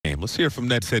Let's hear from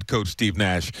Nets head coach Steve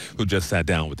Nash, who just sat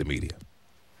down with the media.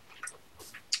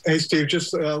 Hey, Steve,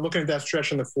 just looking at that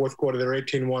stretch in the fourth quarter, their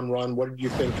 18-1 run, what did you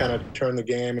think kind of turned the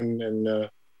game, and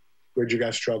where did you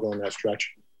guys struggle in that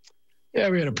stretch? Yeah,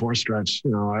 we had a poor stretch.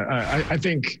 I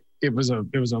think it was a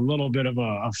little bit of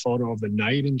a photo of the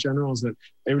night in general, is that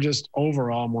they were just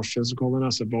overall more physical than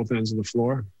us at both ends of the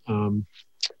floor.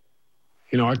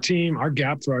 Our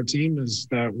gap for our team is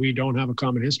that we don't have a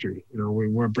common history.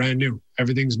 We're brand new.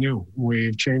 Everything's new.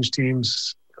 We've changed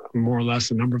teams more or less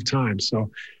a number of times.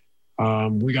 So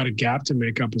we got a gap to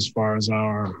make up as far as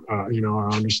our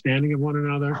understanding of one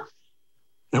another.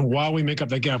 And while we make up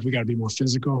that gap, we got to be more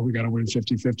physical. We got to win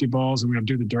 50-50 balls, and we have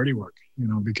to do the dirty work,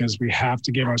 because we have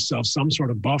to give ourselves some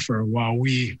sort of buffer while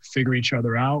we figure each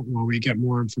other out, while we get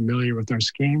more familiar with our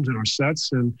schemes and our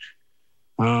sets, and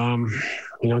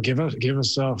give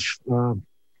ourselves,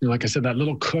 like I said, that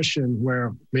little cushion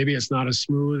where maybe it's not as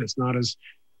smooth, it's not as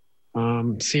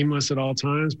seamless at all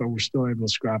times, but we're still able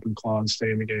to scrap and claw and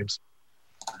stay in the games.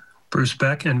 Bruce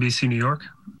Beck, NBC New York.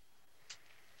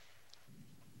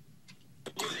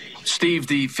 Steve,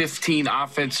 the 15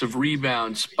 offensive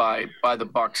rebounds by the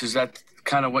Bucks, is that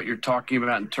kind of what you're talking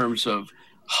about in terms of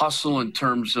hustle, in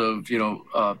terms of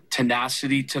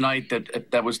tenacity tonight?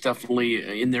 That was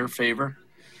definitely in their favor.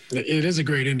 It is a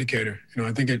great indicator.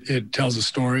 I think it tells a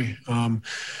story of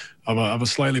a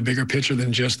slightly bigger picture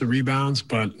than just the rebounds.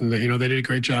 But they did a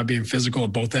great job being physical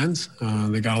at both ends.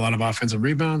 They got a lot of offensive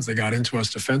rebounds. They got into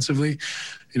us defensively.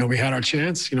 We had our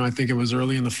chance. I think it was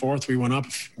early in the fourth. We went up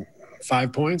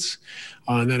 5 points,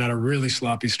 and then had a really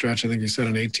sloppy stretch. I think you said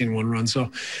an 18-1 run.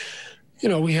 So,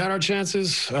 we had our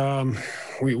chances.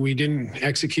 We didn't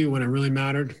execute when it really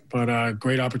mattered, but a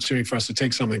great opportunity for us to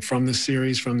take something from this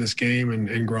series, from this game,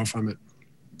 and grow from it.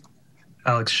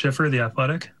 Alex Schiffer, The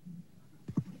Athletic.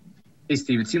 Hey,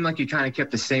 Steve, it seemed like you kind of kept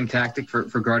the same tactic for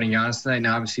guarding Giannis tonight.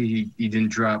 Now, obviously, he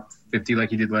didn't drop 50 like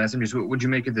he did last time. Just what would you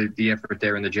make of the effort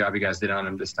there and the job you guys did on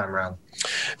him this time around?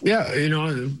 Yeah,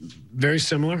 very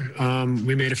similar.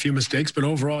 We made a few mistakes, but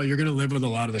overall, you're going to live with a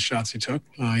lot of the shots he took.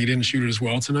 He didn't shoot it as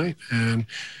well tonight. And,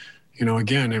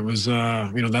 again, it was,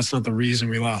 that's not the reason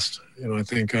we lost. I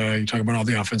think you talk about all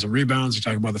the offensive rebounds, you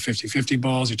talk about the 50-50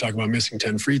 balls, you talk about missing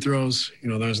 10 free throws.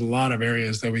 There's a lot of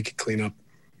areas that we could clean up.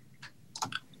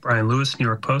 Brian Lewis, New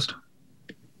York Post.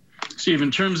 Steve,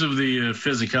 in terms of the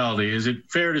physicality, is it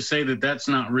fair to say that that's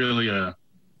not really a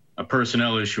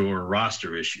personnel issue or a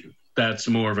roster issue? That's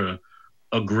more of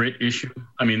a grit issue?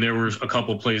 I mean, there were a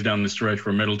couple plays down the stretch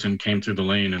where Middleton came through the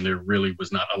lane and there really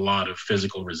was not a lot of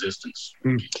physical resistance.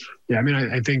 Yeah, I mean,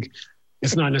 I think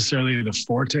it's not necessarily the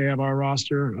forte of our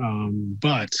roster,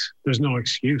 but there's no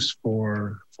excuse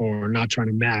for not trying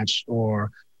to match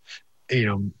or,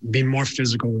 be more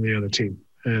physical than the other team.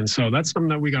 And so that's something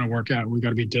that we got to work at. We got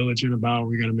to be diligent about.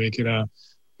 We got to make it a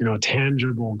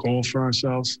tangible goal for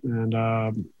ourselves, and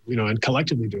and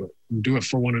collectively do it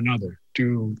for one another.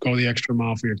 Go the extra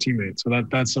mile for your teammates. So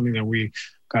that's something that we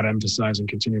got to emphasize and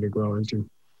continue to grow into.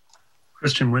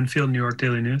 Christian Winfield, New York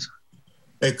Daily News.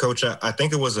 Hey, Coach, I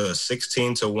think it was a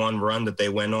 16-1 run that they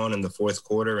went on in the fourth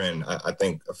quarter, and I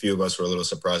think a few of us were a little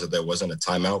surprised that there wasn't a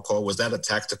timeout call. Was that a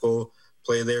tactical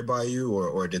play there by you,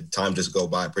 or did time just go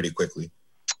by pretty quickly?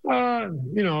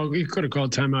 We could have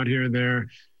called timeout here or there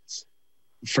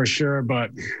for sure.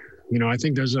 But, I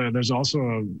think there's also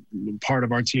a part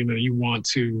of our team that you want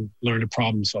to learn to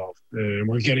problem solve. And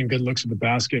we're getting good looks at the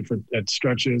basket at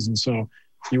stretches. And so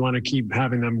you want to keep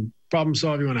having them problem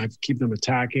solve. You want to keep them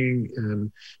attacking.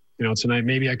 And, tonight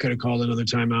maybe I could have called another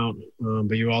timeout.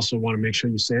 But you also want to make sure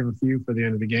you save a few for the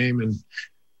end of the game. And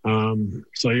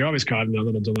so you're always caught in that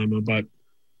little dilemma. But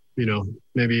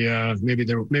maybe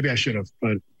I should have,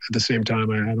 but at the same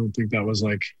time, I don't think that was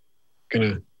going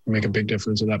to make a big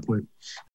difference at that point.